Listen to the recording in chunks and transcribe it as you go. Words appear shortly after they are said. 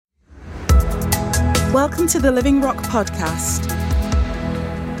Welcome to the Living Rock Podcast.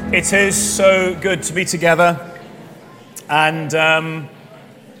 It is so good to be together, and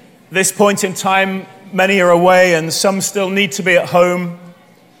this point in time, many are away and some still need to be at home,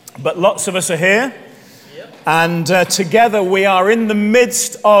 but lots of us are here, and together we are in the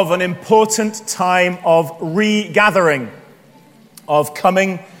midst of an important time of regathering, of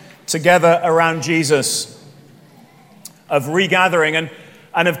coming together around Jesus, of regathering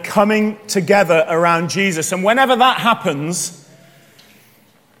and of coming together around Jesus. And whenever that happens,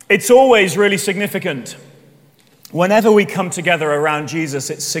 it's always really significant. Whenever we come together around Jesus,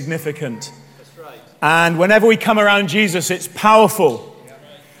 it's significant. That's right. And whenever we come around Jesus, it's powerful. Yeah,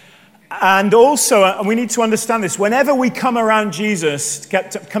 right. And also, and we need to understand this, whenever we come around Jesus,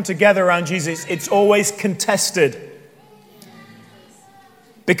 come together around Jesus, it's always contested.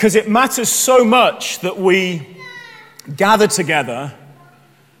 Because it matters so much that we gather together,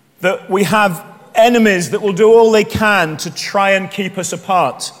 that we have enemies that will do all they can to try and keep us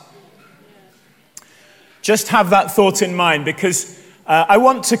apart. Just have that thought in mind, because I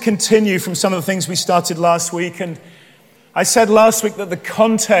want to continue from some of the things we started last week. And I said last week that the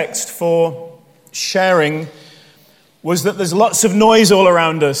context for sharing was that there's lots of noise all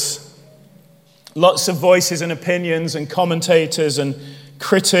around us. Lots of voices and opinions and commentators and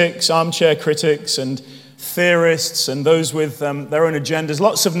critics, armchair critics and theorists and those with their own agendas.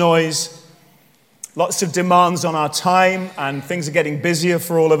 Lots of noise, lots of demands on our time, and things are getting busier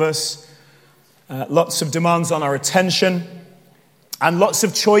for all of us. Lots of demands on our attention, and lots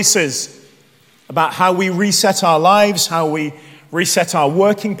of choices about how we reset our lives, how we reset our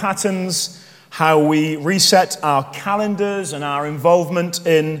working patterns, how we reset our calendars and our involvement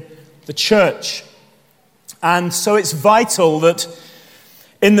in the church. And so it's vital that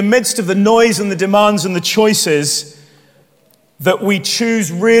in the midst of the noise and the demands and the choices, that we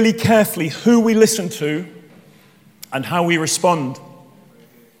choose really carefully who we listen to and how we respond.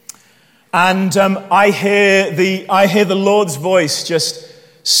 And I hear the Lord's voice just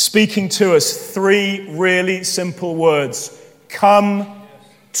speaking to us three really simple words: come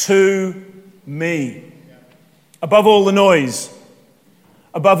to me. Above all the noise,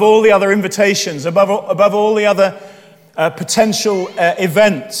 above all the other invitations, above all the other potential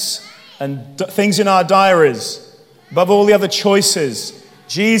events and things in our diaries, above all the other choices,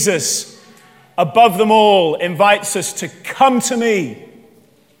 Jesus, above them all, invites us to come to me.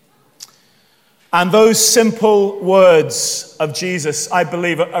 And those simple words of Jesus, I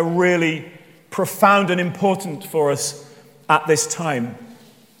believe, are really profound and important for us at this time.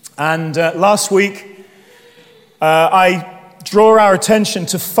 And last week, I draw our attention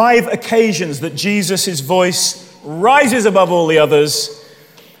to 5 occasions that Jesus' voice rises above all the others,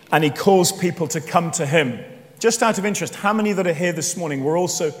 and he calls people to come to him. Just out of interest, how many that are here this morning were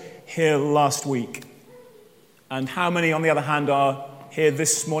also here last week? And how many, on the other hand, are here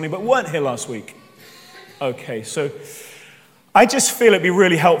this morning but weren't here last week? Okay, so I just feel it'd be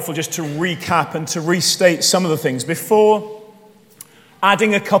really helpful just to recap and to restate some of the things before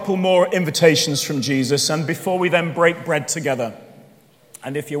adding a couple more invitations from Jesus, and before we then break bread together.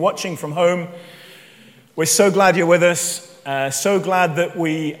 And if you're watching from home, we're so glad you're with us, so glad that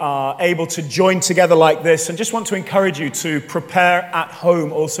we are able to join together like this, and just want to encourage you to prepare at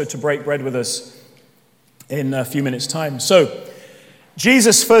home also to break bread with us in a few minutes' time. So,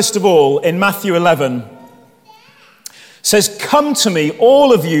 Jesus, first of all, in Matthew 11, says, "Come to me,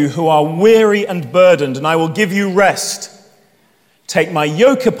 all of you who are weary and burdened, and I will give you rest. Take my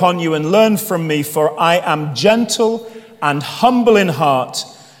yoke upon you and learn from me, for I am gentle and humble in heart,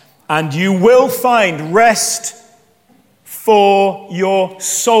 and you will find rest for your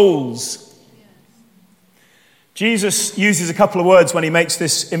souls." Jesus uses a couple of words when he makes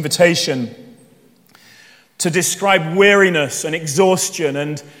this invitation to describe weariness and exhaustion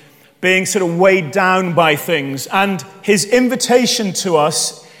and being sort of weighed down by things. And his invitation to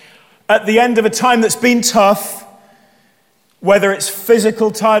us at the end of a time that's been tough, whether it's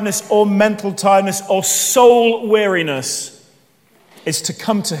physical tiredness or mental tiredness or soul weariness, is to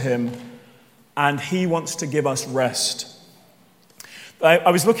come to him, and he wants to give us rest.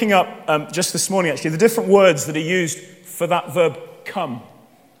 I was looking up just this morning, actually, the different words that are used for that verb, come.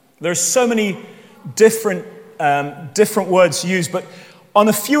 There are so many different words used, but on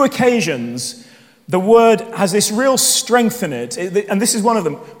a few occasions, the word has this real strength in it, and this is one of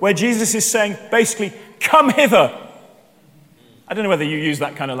them, where Jesus is saying, basically, come hither. I don't know whether you use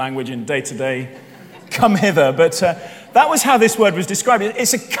that kind of language in day-to-day, come hither, but that was how this word was described.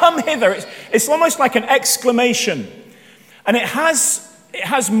 It's a come hither. It's almost like an exclamation. And it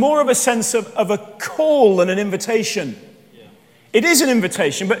has more of a sense of a call than an invitation. It is an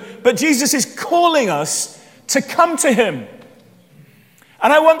invitation, but Jesus is calling us to come to him.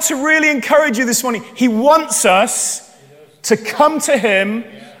 And I want to really encourage you this morning. He wants us to come to him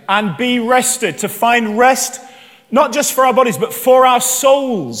and be rested, to find rest, not just for our bodies, but for our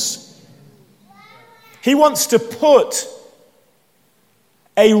souls. He wants to put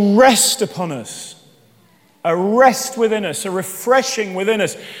a rest upon us, a rest within us, a refreshing within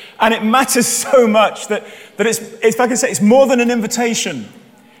us. And it matters so much that it's, if I can say, it's more than an invitation.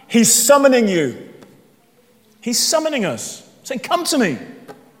 He's summoning you. He's summoning us, saying, come to me.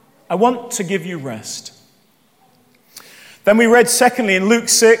 I want to give you rest. Then we read, secondly, in Luke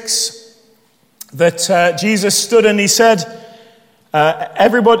 6, that Jesus stood and he said,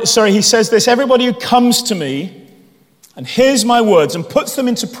 he says this, everybody who comes to me and hears my words and puts them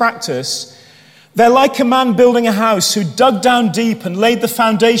into practice, they're like a man building a house who dug down deep and laid the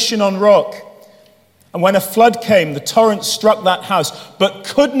foundation on rock. And when a flood came, the torrent struck that house, but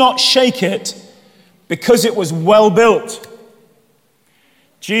could not shake it because it was well built.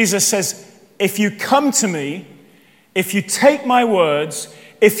 Jesus says, if you come to me, if you take my words,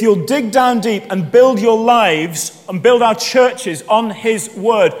 if you'll dig down deep and build your lives and build our churches on his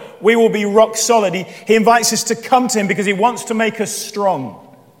word, we will be rock solid. He invites us to come to him because he wants to make us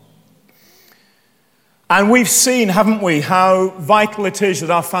strong. And we've seen, haven't we, how vital it is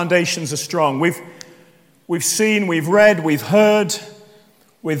that our foundations are strong. We've seen, we've read, we've heard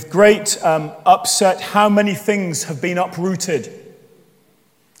with great upset how many things have been uprooted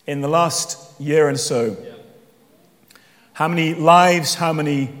in the last year and so. How many lives, how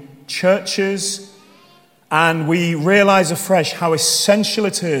many churches, and we realize afresh how essential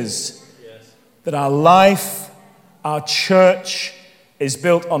it is that our life, our church, is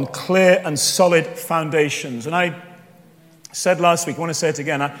built on clear and solid foundations. And I said last week, I want to say it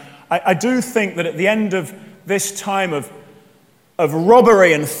again, I do think that at the end of this time of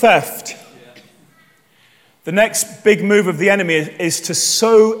robbery and theft, the next big move of the enemy is to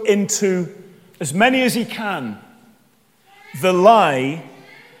sow into as many as he can the lie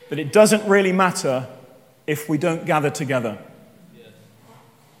that it doesn't really matter if we don't gather together.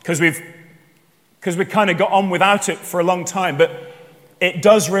 Because we've kind of got on without it for a long time, but it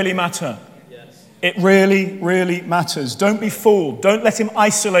does really matter. Yes. It really, really matters. Don't be fooled. Don't let him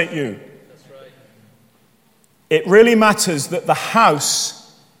isolate you. That's right. It really matters that the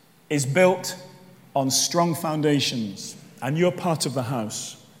house is built on strong foundations, and you're part of the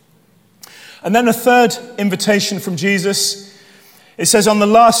house. And then a third invitation from Jesus. It says, on the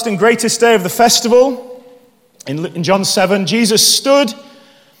last and greatest day of the festival, in John 7, Jesus stood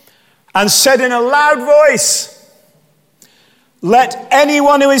and said in a loud voice, let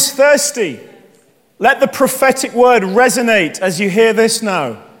anyone who is thirsty, let the prophetic word resonate as you hear this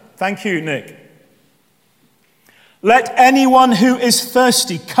now. Thank you, Nick. Let anyone who is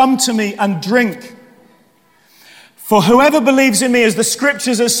thirsty come to me and drink. For whoever believes in me, as the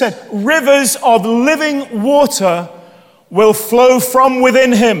scriptures have said, rivers of living water will flow from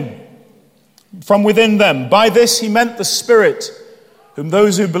within him, from within them. By this he meant the Spirit, whom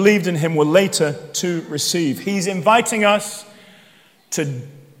those who believed in him were later to receive. He's inviting us to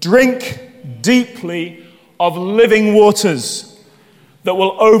drink deeply of living waters that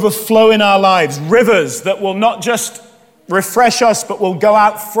will overflow in our lives, rivers that will not just refresh us, but will go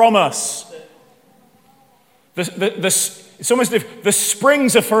out from us. It's almost as if the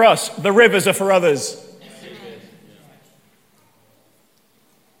springs are for us, the rivers are for others.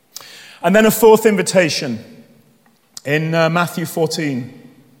 And then a fourth invitation in Matthew 14. It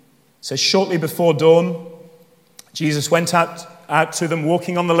says, shortly before dawn, Jesus went out to them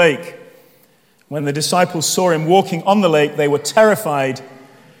walking on the lake. When the disciples saw him walking on the lake, they were terrified.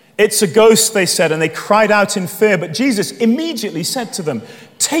 It's a ghost, they said, and they cried out in fear. But Jesus immediately said to them,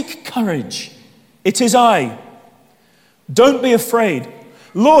 take courage. It is I. Don't be afraid.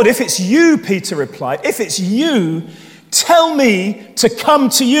 Lord, if it's you, Peter replied, if it's you, tell me to come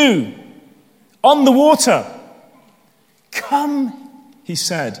to you on the water. Come, he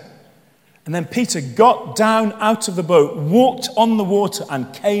said. And then Peter got down out of the boat, walked on the water,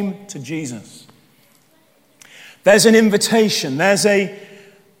 and came to Jesus. There's an invitation. There's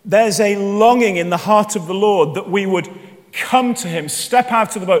a longing in the heart of the Lord that we would come to him, step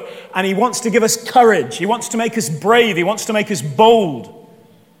out of the boat, and he wants to give us courage. He wants to make us brave. He wants to make us bold.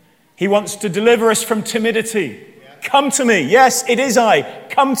 He wants to deliver us from timidity. Come to me. Yes, it is I.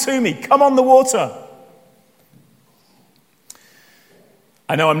 Come to me. Come on the water.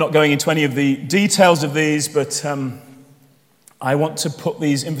 I know I'm not going into any of the details of these, but I want to put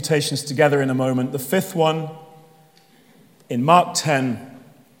these invitations together in a moment. The fifth one, in Mark 10,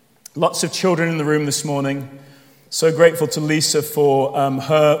 lots of children in the room this morning. So grateful to Lisa for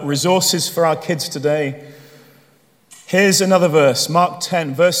her resources for our kids today. Here's another verse, Mark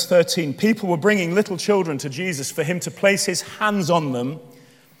 10, verse 13. People were bringing little children to Jesus for him to place his hands on them,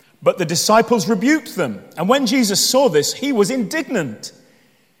 but the disciples rebuked them. And when Jesus saw this, he was indignant.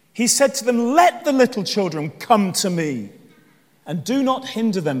 He said to them, "Let the little children come to me, and do not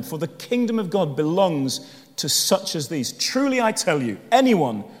hinder them, for the kingdom of God belongs to such as these. Truly I tell you,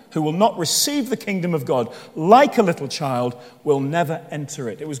 anyone who will not receive the kingdom of God like a little child will never enter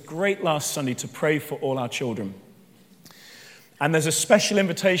it." It was great last Sunday to pray for all our children. And there's a special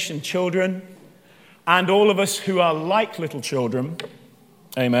invitation, children, and all of us who are like little children.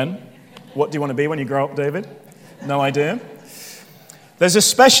 Amen. What do you want to be when you grow up, David? No idea. There's a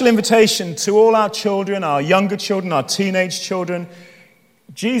special invitation to all our children, our younger children, our teenage children.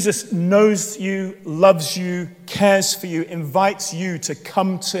 Jesus knows you, loves you, cares for you, invites you to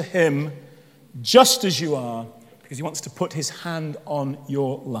come to him just as you are, because he wants to put his hand on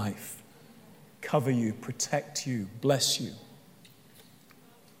your life, cover you, protect you, bless you.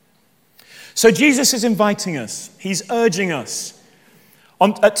 So Jesus is inviting us. He's urging us.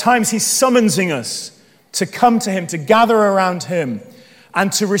 At times he's summoning us to come to him, to gather around him,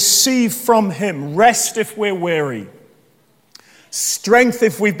 and to receive from him rest if we're weary, strength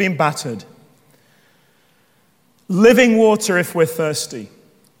if we've been battered, living water if we're thirsty,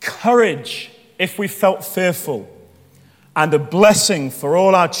 courage if we felt fearful, and a blessing for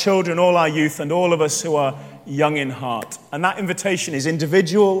all our children, all our youth, and all of us who are young in heart. And that invitation is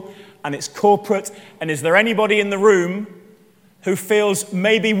individual and it's corporate. And is there anybody in the room who feels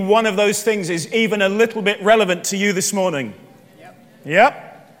maybe one of those things is even a little bit relevant to you this morning?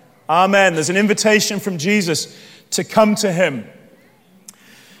 Yep. Amen. There's an invitation from Jesus to come to him.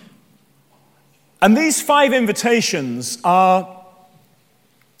 And these 5 invitations are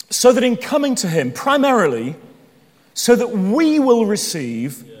so that in coming to him, primarily, so that we will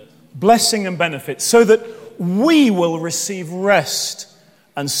receive blessing and benefit, so that we will receive rest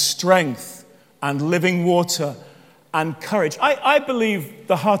and strength and living water and courage. I believe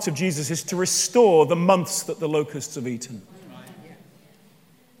the heart of Jesus is to restore the months that the locusts have eaten.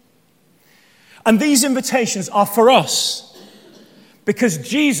 And these invitations are for us because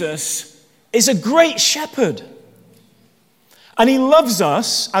Jesus is a great shepherd. And he loves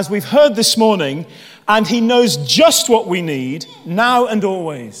us, as we've heard this morning, and he knows just what we need now and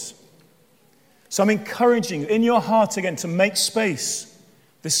always. So I'm encouraging you in your heart again to make space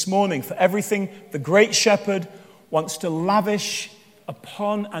this morning for everything the great shepherd wants to lavish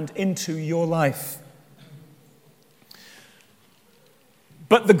upon and into your life.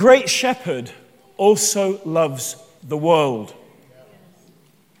 But the great shepherd also loves the world.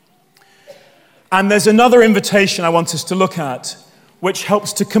 And there's another invitation I want us to look at, which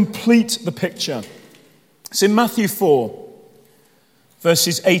helps to complete the picture. It's in Matthew 4,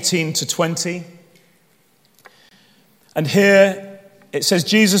 verses 18 to 20. And here it says,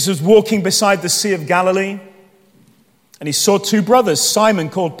 Jesus was walking beside the Sea of Galilee, and he saw 2 brothers, Simon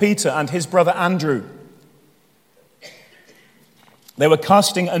called Peter and his brother Andrew. They were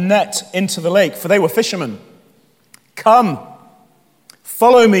casting a net into the lake, for they were fishermen. "Come,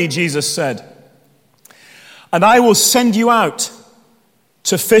 follow me," Jesus said, "and I will send you out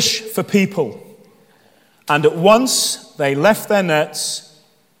to fish for people." And at once they left their nets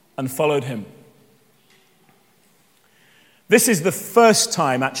and followed him. This is the first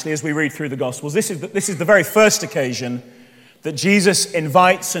time, actually, as we read through the Gospels, this is the very first occasion that Jesus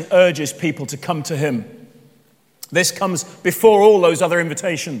invites and urges people to come to him. This comes before all those other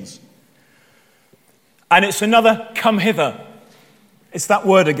invitations. And it's another "come hither." It's that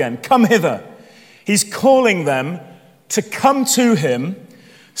word again, "come hither." He's calling them to come to him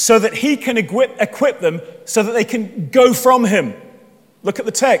so that he can equip them so that they can go from him. Look at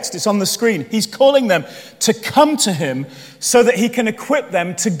the text, it's on the screen. He's calling them to come to him so that he can equip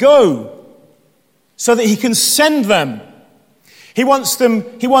them to go, so that he can send them. He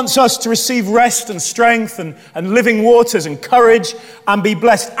wants us to receive rest and strength and living waters and courage and be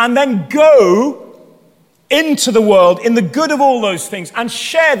blessed, and then go into the world in the good of all those things and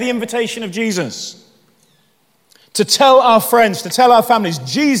share the invitation of Jesus. To tell our friends, to tell our families,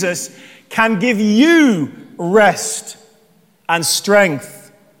 Jesus can give you rest and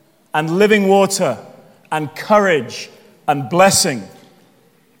strength and living water and courage and blessing.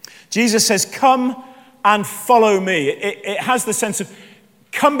 Jesus says, "Come and follow me." It has the sense of,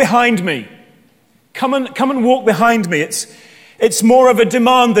 come behind me. Come and walk behind me. It's more of a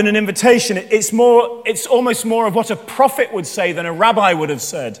demand than an invitation. It's almost more of what a prophet would say than a rabbi would have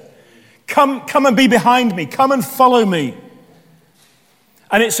said. Come and be behind me. Come and follow me.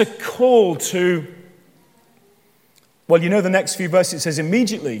 And it's a call to Well, you know the next few verses, it says,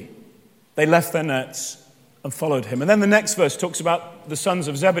 immediately they left their nets and followed him. And then the next verse talks about the sons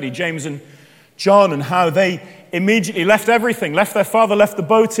of Zebedee, James and John, and how they immediately left everything, left their father, left the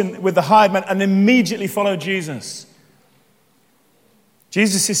boat with the hired men, and immediately followed Jesus.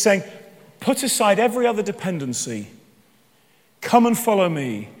 Jesus is saying, put aside every other dependency. Come and follow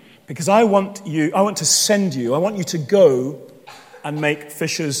me, because I want to send you, I want you to go and make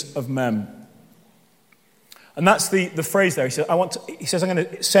fishers of men. And that's the phrase there. He says, I'm going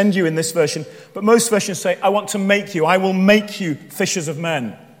to send you in this version, but most versions say, I want to make you, I will make you fishers of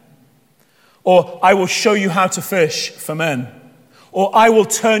men. Or I will show you how to fish for men. Or I will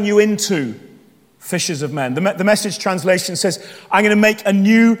turn you into fishers of men. The Message translation says, I'm going to make a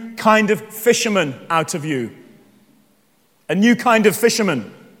new kind of fisherman out of you. A new kind of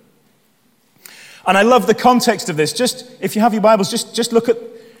fisherman. And I love the context of this. Just, if you have your Bibles, just look at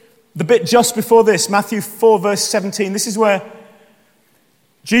the bit just before this, Matthew 4, verse 17. This is where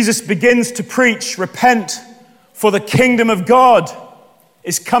Jesus begins to preach, repent, for the kingdom of God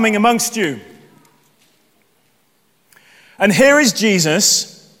is coming amongst you. And here is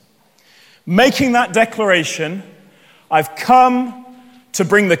Jesus making that declaration, I've come to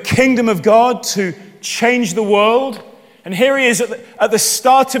bring the kingdom of God, to change the world. And here he is at the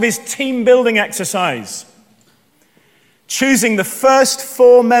start of his team building exercise, choosing the first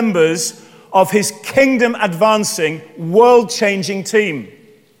 4 members of his kingdom advancing, world changing team.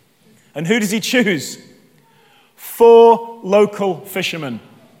 And who does he choose? 4 local fishermen.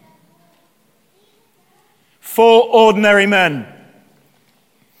 4 ordinary men.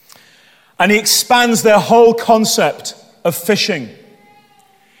 And he expands their whole concept of fishing.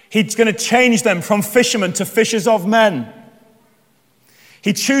 He's going to change them from fishermen to fishers of men.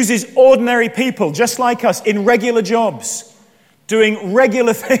 He chooses ordinary people, just like us, in regular jobs, doing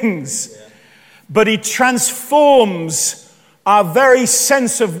regular things. But he transforms our very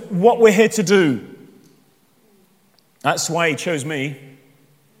sense of what we're here to do. That's why he chose me,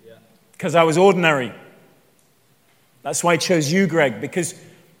 because I was ordinary. That's why he chose you, Greg, because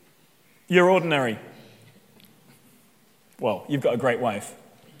you're ordinary. Well, you've got a great wife.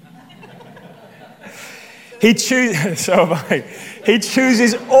 So have I. He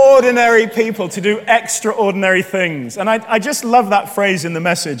chooses ordinary people to do extraordinary things. And I just love that phrase in the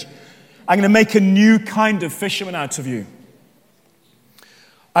Message. I'm going to make a new kind of fisherman out of you.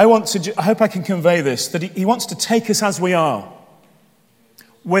 I hope I can convey this, that he wants to take us as we are,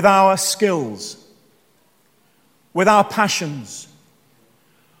 with our skills, with our passions,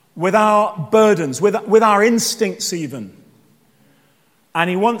 with our burdens, with our instincts even.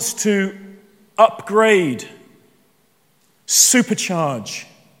 And he wants to upgrade, supercharge,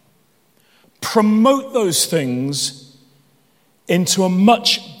 promote those things into a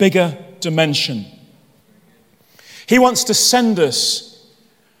much bigger dimension. He wants to send us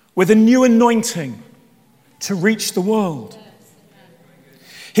with a new anointing to reach the world.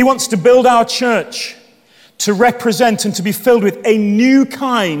 He wants to build our church to represent and to be filled with a new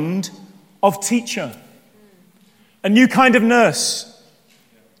kind of teacher, a new kind of nurse,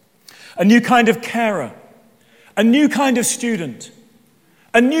 a new kind of carer, a new kind of student,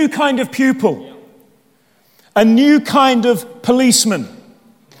 a new kind of pupil, a new kind of policeman,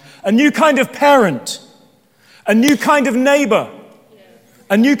 a new kind of parent, a new kind of neighbor,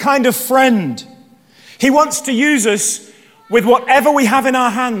 a new kind of friend. He wants to use us with whatever we have in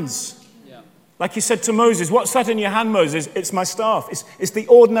our hands. Like he said to Moses, what's that in your hand, Moses? It's my staff. It's the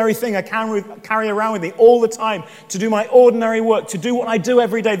ordinary thing I carry around with me all the time to do my ordinary work, to do what I do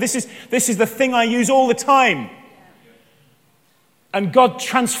every day. This is the thing I use all the time. And God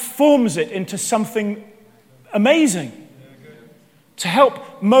transforms it into something amazing to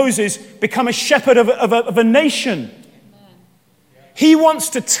help Moses become a shepherd of a nation. He wants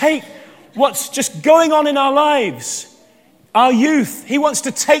to take what's just going on in our lives, our youth. He wants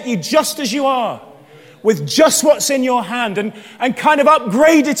to take you just as you are, with just what's in your hand, and kind of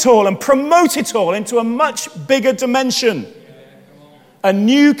upgrade it all and promote it all into a much bigger dimension. A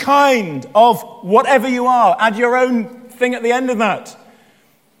new kind of whatever you are. Add your own thing at the end of that.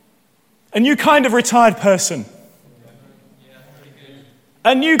 A new kind of retired person.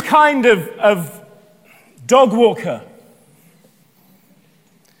 A new kind of dog walker.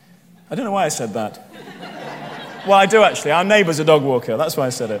 I don't know why I said that. Well, I do actually. Our neighbour's a dog walker. That's why I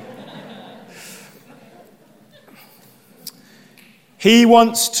said it. He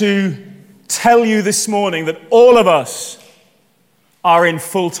wants to tell you this morning that all of us are in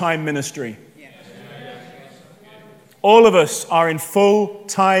full-time ministry. All of us are in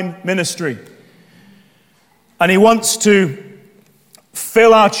full-time ministry. And he wants to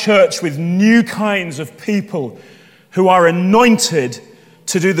fill our church with new kinds of people who are anointed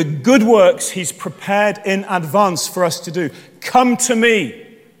to do the good works he's prepared in advance for us to do. Come to me.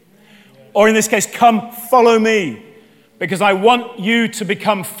 Or in this case, come follow me, because I want you to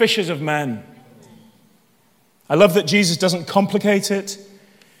become fishers of men. I love that Jesus doesn't complicate it.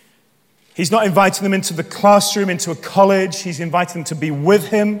 He's not inviting them into the classroom, into a college. He's inviting them to be with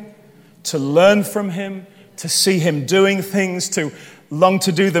him, to learn from him, to see him doing things, to long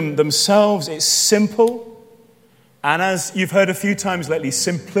to do them themselves. It's simple. And as you've heard a few times lately,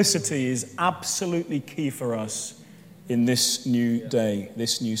 simplicity is absolutely key for us in this new day,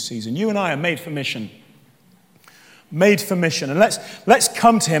 this new season. You and I are made for mission. Made for mission. And let's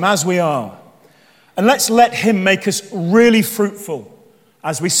come to him as we are. And let's let him make us really fruitful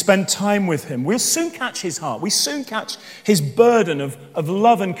as we spend time with him. We'll soon catch his heart. We soon catch his burden of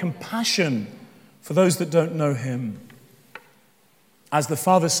love and compassion for those that don't know him. As the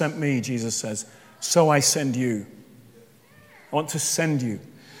Father sent me, Jesus says, so I send you. I want to send you.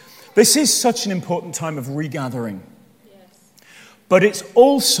 This is such an important time of regathering. Yes. But it's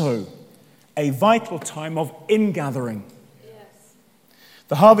also a vital time of ingathering. Yes.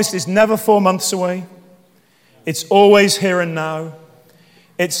 The harvest is never 4 months away. It's always here and now.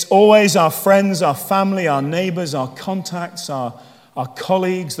 It's always our friends, our family, our neighbors, our contacts, our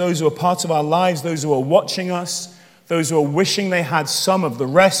colleagues, those who are part of our lives, those who are watching us, those who are wishing they had some of the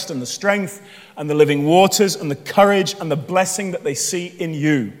rest and the strength and the living waters and the courage and the blessing that they see in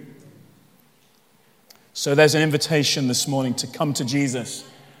you. So there's an invitation this morning to come to Jesus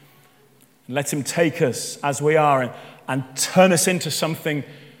and let him take us as we are and turn us into something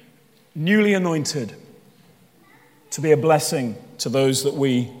newly anointed to be a blessing to those that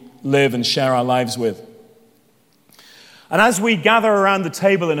we live and share our lives with. And as we gather around the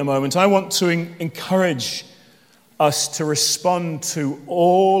table in a moment, I want to encourage us to respond to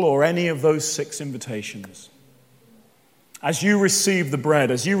all or any of those 6 invitations. As you receive the bread,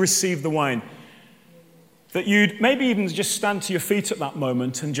 as you receive the wine, that you'd maybe even just stand to your feet at that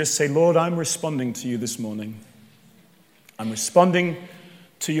moment and just say, Lord, I'm responding to you this morning. I'm responding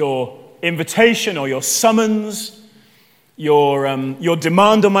to your invitation or your summons, your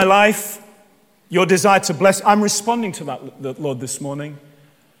demand on my life, your desire to bless. I'm responding to that, Lord, this morning.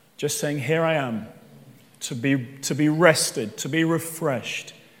 Just saying, here I am. To be rested, to be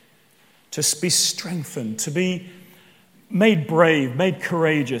refreshed, to be strengthened, to be made brave, made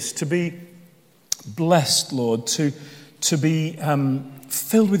courageous, to be blessed, Lord, to be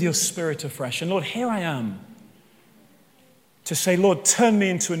filled with your Spirit afresh. And Lord, here I am to say, Lord, turn me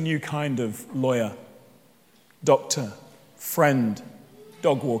into a new kind of lawyer, doctor, friend,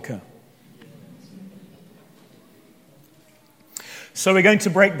 dog walker. So we're going to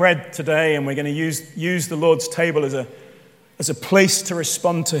break bread today, and we're going to use the Lord's table as a place to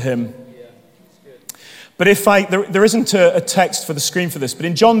respond to him. But there isn't a text for the screen for this, but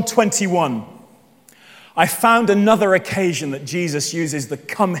in John 21, I found another occasion that Jesus uses the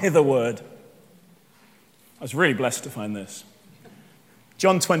come hither word. I was really blessed to find this.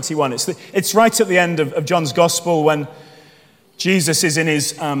 John 21, it's right at the end of John's gospel when Jesus is in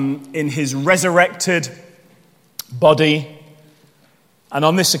his resurrected body. And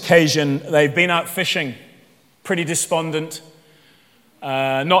on this occasion, they've been out fishing, pretty despondent,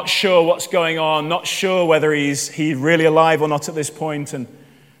 not sure what's going on, not sure whether he's really alive or not at this point. And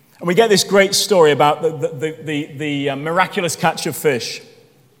we get this great story about the miraculous catch of fish.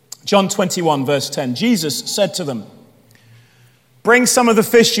 John 21, verse 10. Jesus said to them, "Bring some of the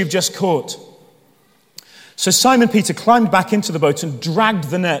fish you've just caught." So Simon Peter climbed back into the boat and dragged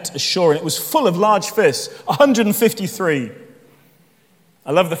the net ashore, and it was full of large fish, 153.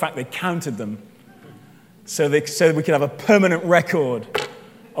 I love the fact they counted them so we could have a permanent record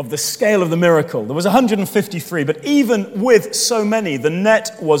of the scale of the miracle. There was 153, but even with so many, the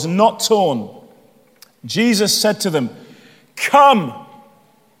net was not torn. Jesus said to them, Come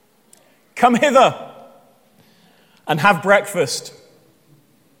hither and have breakfast."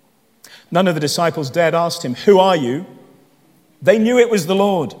 None of the disciples dared ask him, "Who are you?" They knew it was the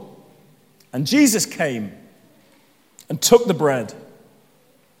Lord. And Jesus came and took the bread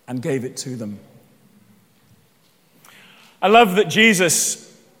and gave it to them. I love that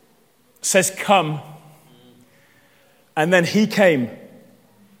Jesus says, "Come," and then he came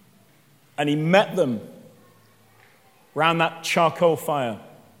and he met them round that charcoal fire.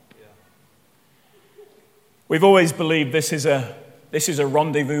 We've always believed this is a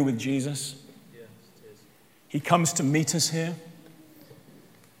rendezvous with Jesus. He comes to meet us here.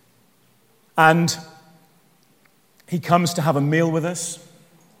 And he comes to have a meal with us.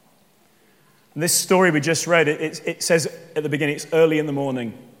 And this story we just read, it says at the beginning, it's early in the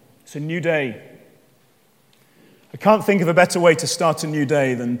morning. It's a new day. I can't think of a better way to start a new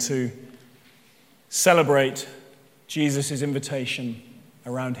day than to celebrate Jesus' invitation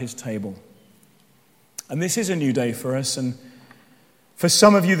around his table. And this is a new day for us, and for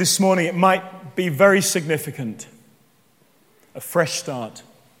some of you this morning it might be very significant. A fresh start,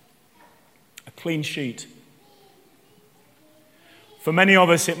 a clean sheet. For many of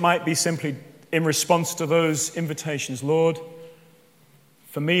us it might be simply in response to those invitations. Lord,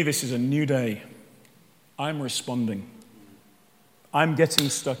 for me this is a new day. I'm responding. I'm getting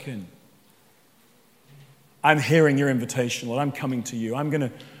stuck in. I'm hearing your invitation, Lord. I'm coming to you. I'm going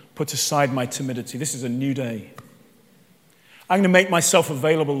to put aside my timidity. This is a new day. I'm going to make myself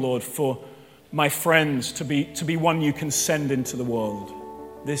available, Lord, for my friends to be one you can send into the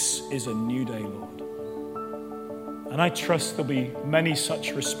world. This is a new day, Lord. And I trust there'll be many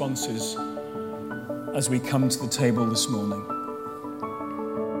such responses as we come to the table this morning.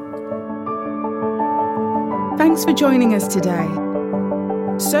 Thanks for joining us today.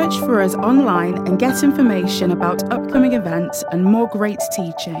 Search for us online and get information about upcoming events and more great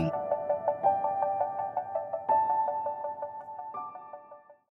teaching.